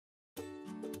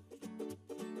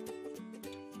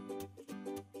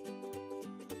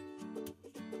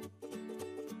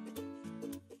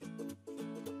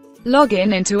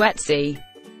Login into Etsy.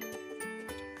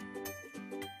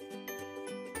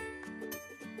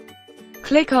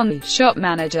 Click on the Shop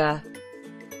Manager.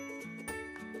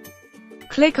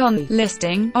 Click on the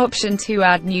Listing option to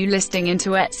add new listing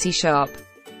into Etsy Shop.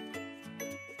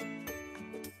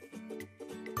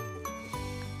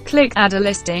 Click Add a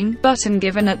Listing button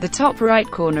given at the top right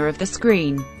corner of the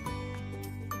screen.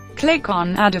 Click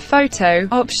on Add a Photo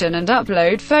option and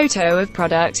upload photo of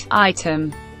product,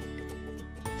 item.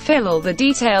 Fill all the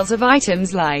details of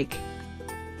items like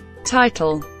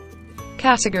title,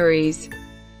 categories,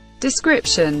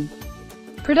 description,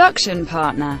 production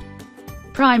partner,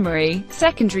 primary,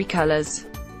 secondary colors,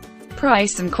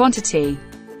 price and quantity,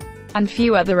 and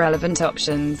few other relevant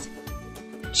options.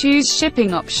 Choose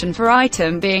shipping option for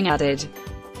item being added.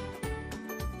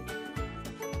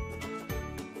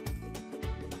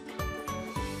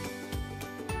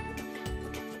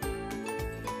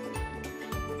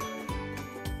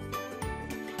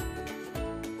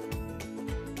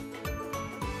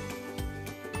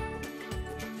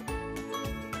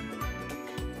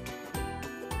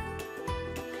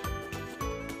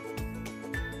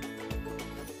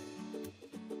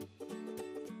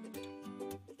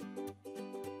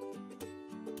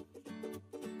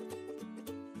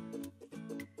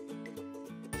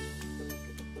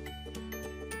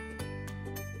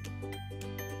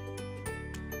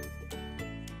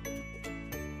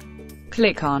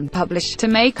 Click on Publish to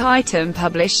make item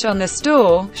publish on the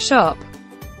store, shop.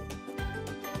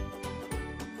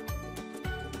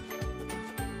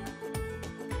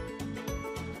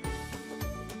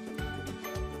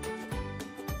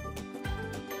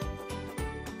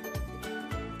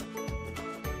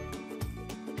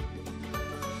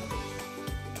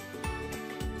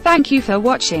 Thank you for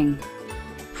watching.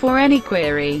 For any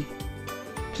query,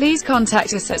 please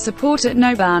contact us at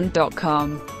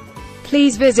support@noband.com.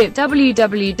 Please visit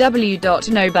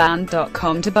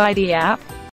www.noband.com to buy the app.